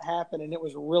lot happening. It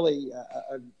was really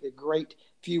a great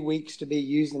few weeks to be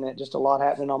using it. Just a lot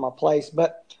happening on my place.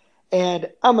 And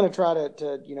I'm going to try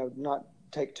to not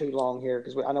take too long here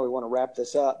because I know we want to wrap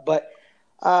this up. But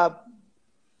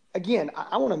again,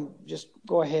 I want to just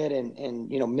go ahead and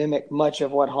mimic much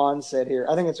of what Hans said here.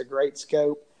 I think it's a great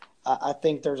scope. I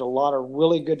think there's a lot of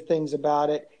really good things about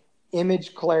it.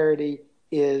 Image clarity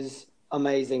is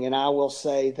amazing, and I will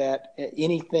say that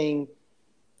anything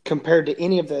compared to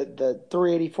any of the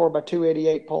 384 by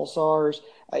 288 pulsars,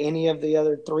 any of the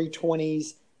other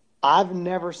 320s, I've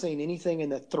never seen anything in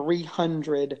the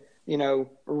 300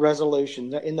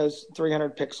 resolution, in those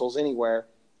 300 pixels anywhere,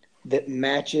 that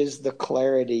matches the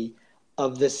clarity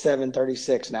of this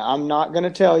 736. Now, I'm not going to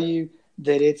tell you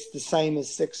that it's the same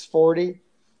as 640,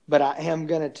 but I am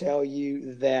going to tell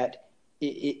you that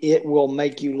it will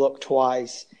make you look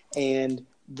twice. And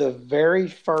the very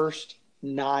first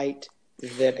night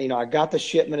that I got the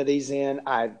shipment of these in,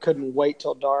 I couldn't wait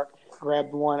till dark.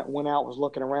 Grabbed one, went out, was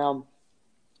looking around,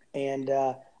 and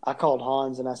I called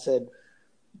Hans and I said,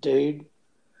 "Dude,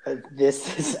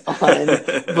 this is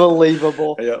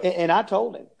unbelievable." Yep. And I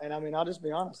told him, and I mean, I'll just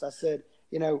be honest. I said,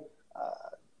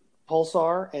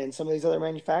 Pulsar and some of these other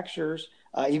manufacturers,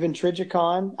 even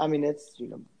Trigicon. I mean, it's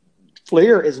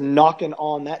FLIR is knocking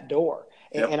on that door,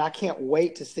 and I can't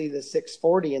wait to see the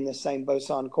 640 in the same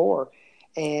boson core.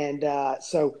 And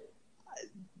so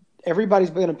everybody's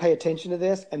going to pay attention to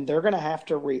this, and they're going to have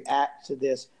to react to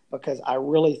this, because I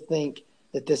really think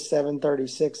that this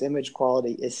 736 image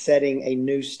quality is setting a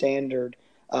new standard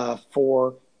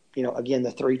for, again,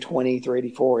 the 320,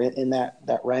 384 in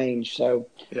that range. So,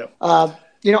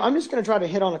 I'm just going to try to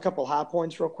hit on a couple high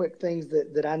points real quick, things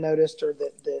that I noticed or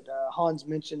that Hans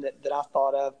mentioned that I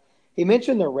thought of. He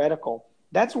mentioned the reticle.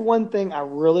 That's one thing I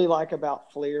really like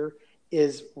about FLIR,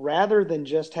 is rather than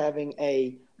just having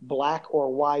a black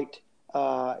or white,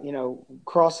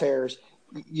 crosshairs,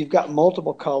 you've got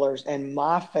multiple colors, and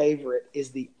my favorite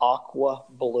is the aqua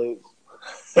blue.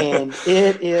 And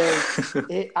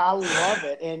I love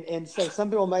it. And so some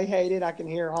people may hate it. I can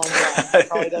hear Hans he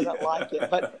probably doesn't like it.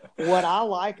 But what I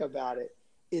like about it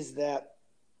is that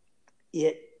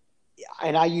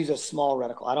and I use a small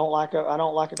reticle. I don't like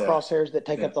a crosshairs that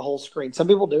take up the whole screen. Some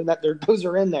people do that. Those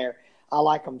are in there. I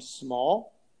like them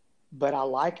small, but I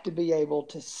like to be able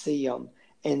to see them.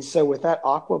 And so with that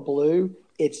aqua blue,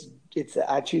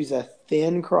 I choose a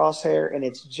thin crosshair, and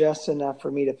it's just enough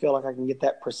for me to feel like I can get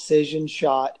that precision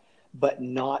shot, but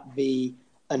not be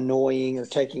annoying or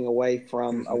taking away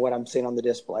from what I'm seeing on the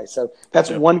display. So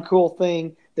that's one cool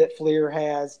thing that FLIR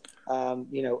has,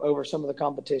 over some of the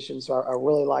competition. So I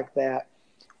really like that.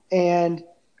 And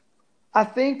I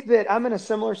think that I'm in a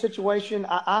similar situation.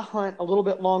 I hunt a little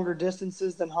bit longer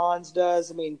distances than Hans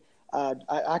does. I mean,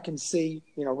 I can see,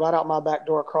 right out my back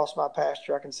door across my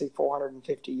pasture, I can see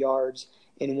 450 yards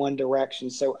in one direction.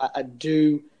 So I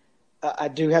do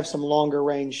have some longer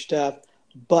range stuff,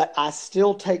 but I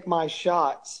still take my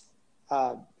shots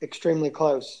extremely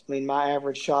close. I mean, my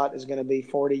average shot is going to be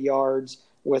 40 yards,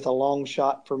 with a long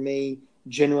shot for me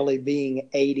generally being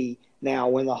 80. Now,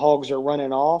 when the hogs are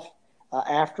running off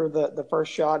after the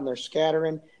first shot and they're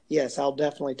scattering, yes, I'll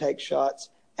definitely take shots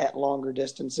at longer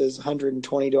distances.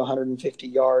 120 to 150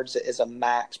 yards is a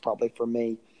max probably for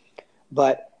me.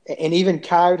 And even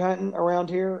coyote hunting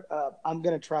around here, I'm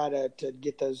going to try to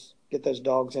get those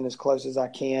dogs in as close as I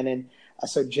can. And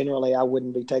so generally I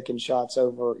wouldn't be taking shots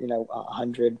over,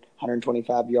 100,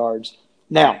 125 yards.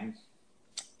 Now,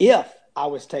 if I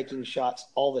was taking shots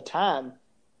all the time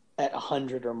at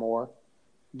 100 or more,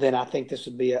 then I think this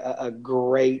would be a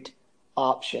great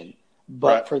option.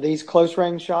 But for these close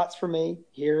range shots for me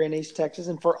here in East Texas,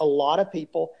 and for a lot of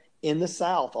people in the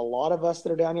South, a lot of us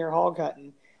that are down here hog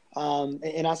hunting,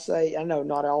 and I know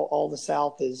not all the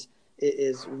South is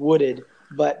wooded,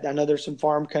 but I know there's some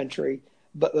farm country.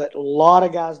 But a lot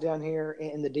of guys down here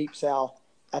in the deep South,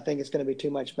 I think it's going to be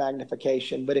too much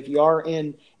magnification. But if you are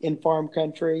in farm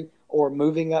country or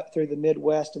moving up through the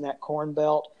Midwest in that corn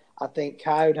belt, I think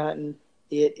coyote hunting,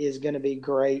 it is going to be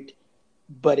great.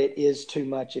 But it is too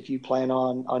much if you plan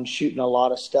on shooting a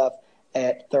lot of stuff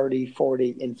at 30,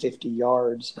 40, and 50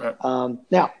 yards.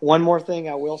 Now, one more thing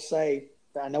I will say,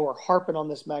 I know we're harping on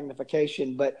this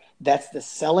magnification, but that's the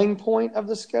selling point of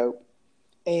the scope,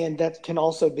 and that can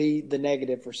also be the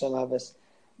negative for some of us.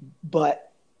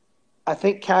 But I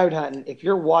think coyote hunting, if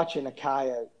you're watching a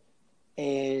coyote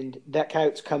and that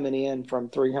coyote's coming in from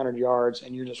 300 yards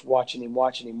and you're just watching him,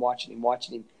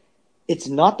 it's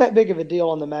not that big of a deal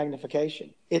on the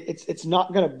magnification. It's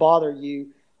not going to bother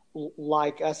you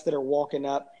like us that are walking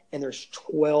up and there's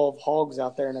 12 hogs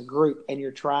out there in a group and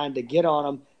you're trying to get on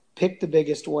them, pick the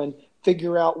biggest one,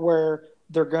 figure out where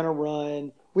they're going to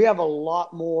run. We have a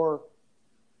lot more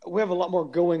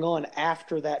going on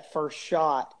after that first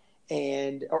shot.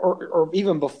 and or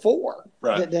even before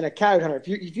than a coyote hunter. If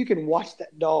you can watch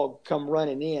that dog come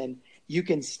running in, you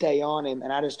can stay on him,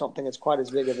 and I just don't think it's quite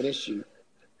as big of an issue.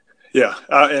 Yeah,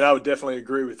 and I would definitely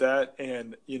agree with that.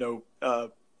 And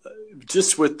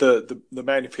just with the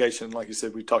magnification, like you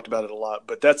said, we talked about it a lot,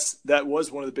 but that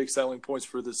was one of the big selling points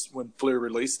for this when FLIR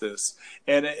released this.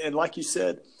 And like you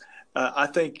said, I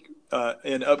think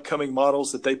in upcoming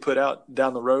models that they put out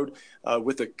down the road,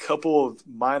 with a couple of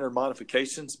minor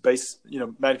modifications,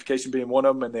 magnification being one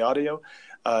of them in the audio,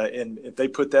 and if they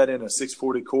put that in a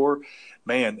 640 core,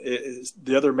 man,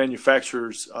 the other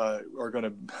manufacturers are going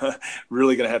to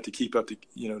really going to have to keep up to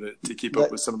keep up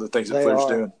with some of the things that FLIR's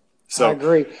doing. So I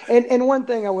agree. And one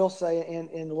thing I will say in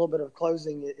a little bit of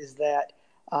closing is that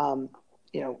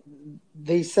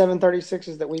these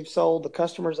 736s that we've sold, the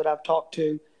customers that I've talked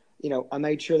to, I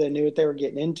made sure they knew what they were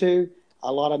getting into.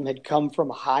 A lot of them had come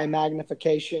from high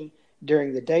magnification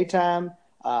during the daytime.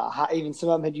 Even some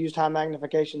of them had used high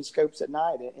magnification scopes at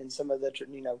night in some of the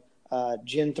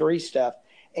Gen 3 stuff.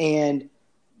 And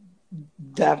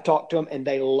I've talked to them, and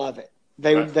they love it.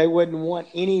 They wouldn't want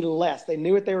any less. They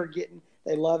knew what they were getting.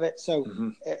 They love it.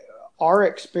 So our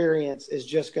experience is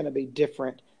just going to be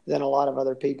different than a lot of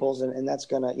other people's, and that's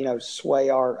going to sway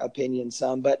our opinion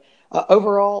some. But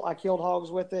overall, I killed hogs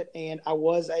with it, and I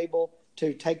was able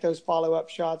to take those follow-up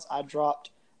shots. I dropped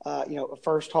a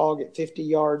first hog at 50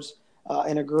 yards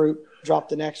in a group, dropped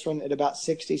the next one at about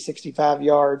 60, 65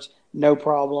 yards, no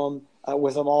problem,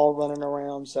 with them all running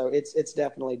around. So it's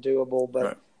definitely doable.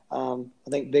 But I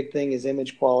think big thing is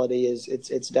image quality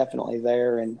it's definitely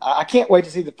there, and I can't wait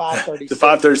to see the 536. The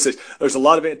 536. There's a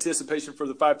lot of anticipation for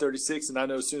the 536, and I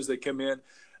know as soon as they come in,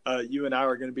 you and I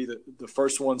are going to be the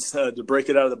first ones to break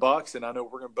it out of the box, and I know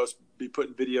we're going to both be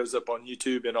putting videos up on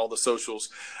YouTube and all the socials.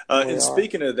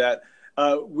 Speaking of that,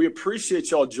 we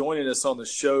appreciate y'all joining us on the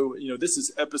show. This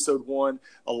is episode 1.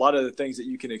 A lot of the things that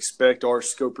you can expect are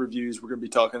scope reviews. We're going to be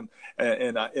talking,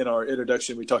 and in our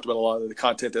introduction, we talked about a lot of the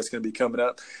content that's going to be coming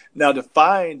up. Now, to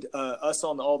find us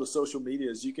on all the social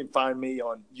medias, you can find me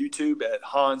on YouTube at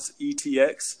Hans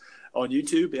ETX on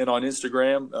YouTube, and on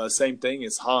Instagram, same thing.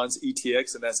 It's Hans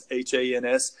ETX, and that's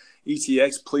HANS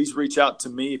ETX. Please reach out to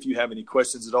me if you have any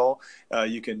questions at all.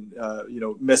 You can,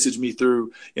 message me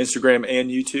through Instagram and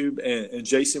YouTube. And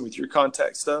Jason, with your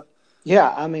contact stuff.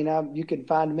 Yeah, you can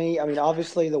find me.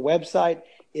 Obviously the website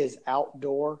is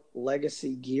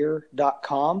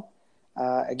outdoorlegacygear.com.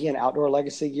 Again,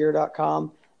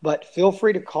 outdoorlegacygear.com. But feel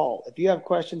free to call if you have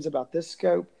questions about this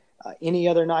scope, any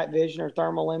other night vision or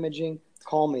thermal imaging.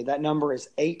 Call me. That number is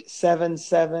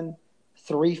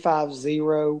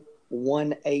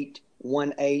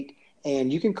 877-350-1818.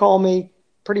 And you can call me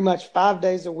pretty much 5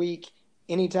 days a week,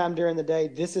 anytime during the day.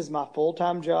 This is my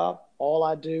full-time job. All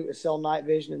I do is sell night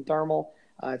vision and thermal.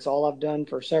 It's all I've done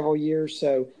for several years.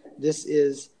 So this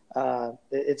is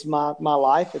it's my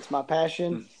life. It's my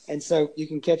passion. And so you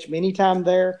can catch me anytime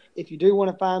there. If you do want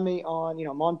to find me on,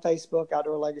 I'm on Facebook,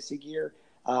 Outdoor Legacy Gear.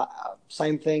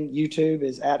 Same thing. YouTube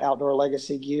is at Outdoor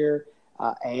Legacy Gear.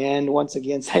 And once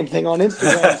again, same thing on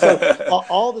Instagram. So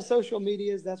all the social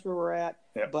medias, that's where we're at.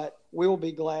 Yeah. But we will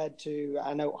be glad to,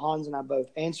 I know Hans and I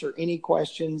both answer any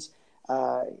questions.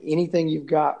 Anything you've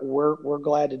got, we're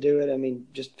glad to do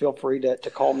it. Just feel free to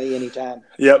call me anytime.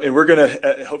 Yeah, and we're going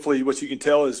to, hopefully what you can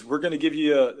tell is we're going to give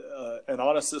you an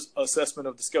honest assessment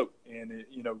of the scope. And,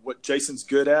 what Jason's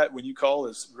good at when you call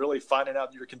is really finding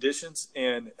out your conditions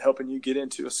and helping you get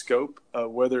into a scope,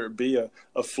 whether it be a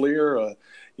FLIR, a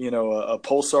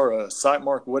Pulsar, a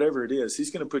Sightmark, whatever it is.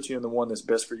 He's going to put you in the one that's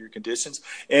best for your conditions.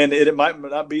 And it might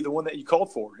not be the one that you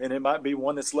called for, and it might be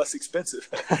one that's less expensive.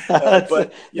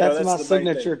 But that's my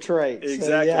signature trait. Exactly.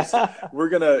 So, yeah. So we're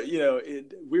gonna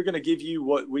give you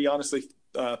what we honestly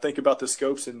think about the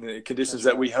scopes and the conditions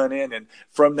that we hunt in, and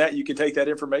from that you can take that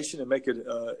information and make an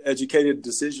educated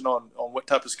decision on what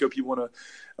type of scope you want to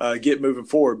get moving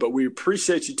forward. But we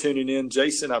appreciate you tuning in,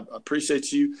 Jason. I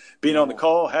appreciate you being on the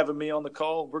call, having me on the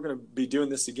call. We're going to be doing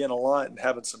this again a lot and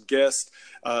having some guests.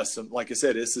 Like I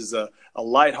said, this is a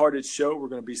lighthearted show. We're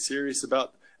going to be serious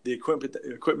about the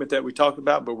equipment that we talked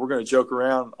about, but we're going to joke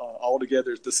around all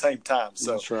together at the same time.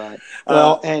 So that's right.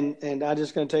 Well, and I'm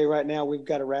just going to tell you right now, we've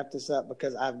got to wrap this up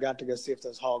because I've got to go see if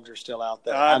those hogs are still out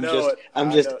there. I'm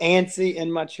just antsy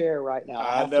in my chair right now.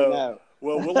 I have to know.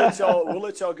 Well, we'll let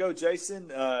y'all go,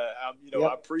 Jason. I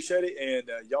appreciate it, and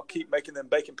y'all keep making them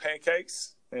bacon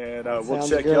pancakes, and we'll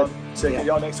check y'all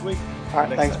next week. All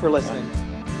right, thanks for listening.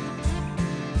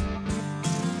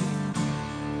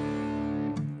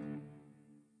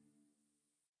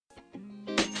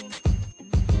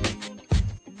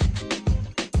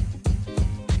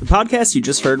 The podcast you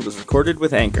just heard was recorded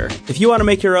with Anchor. If you want to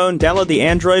make your own, download the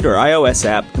Android or iOS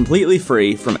app completely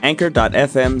free from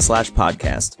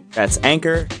anchor.fm/podcast. That's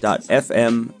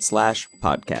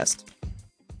anchor.fm/podcast.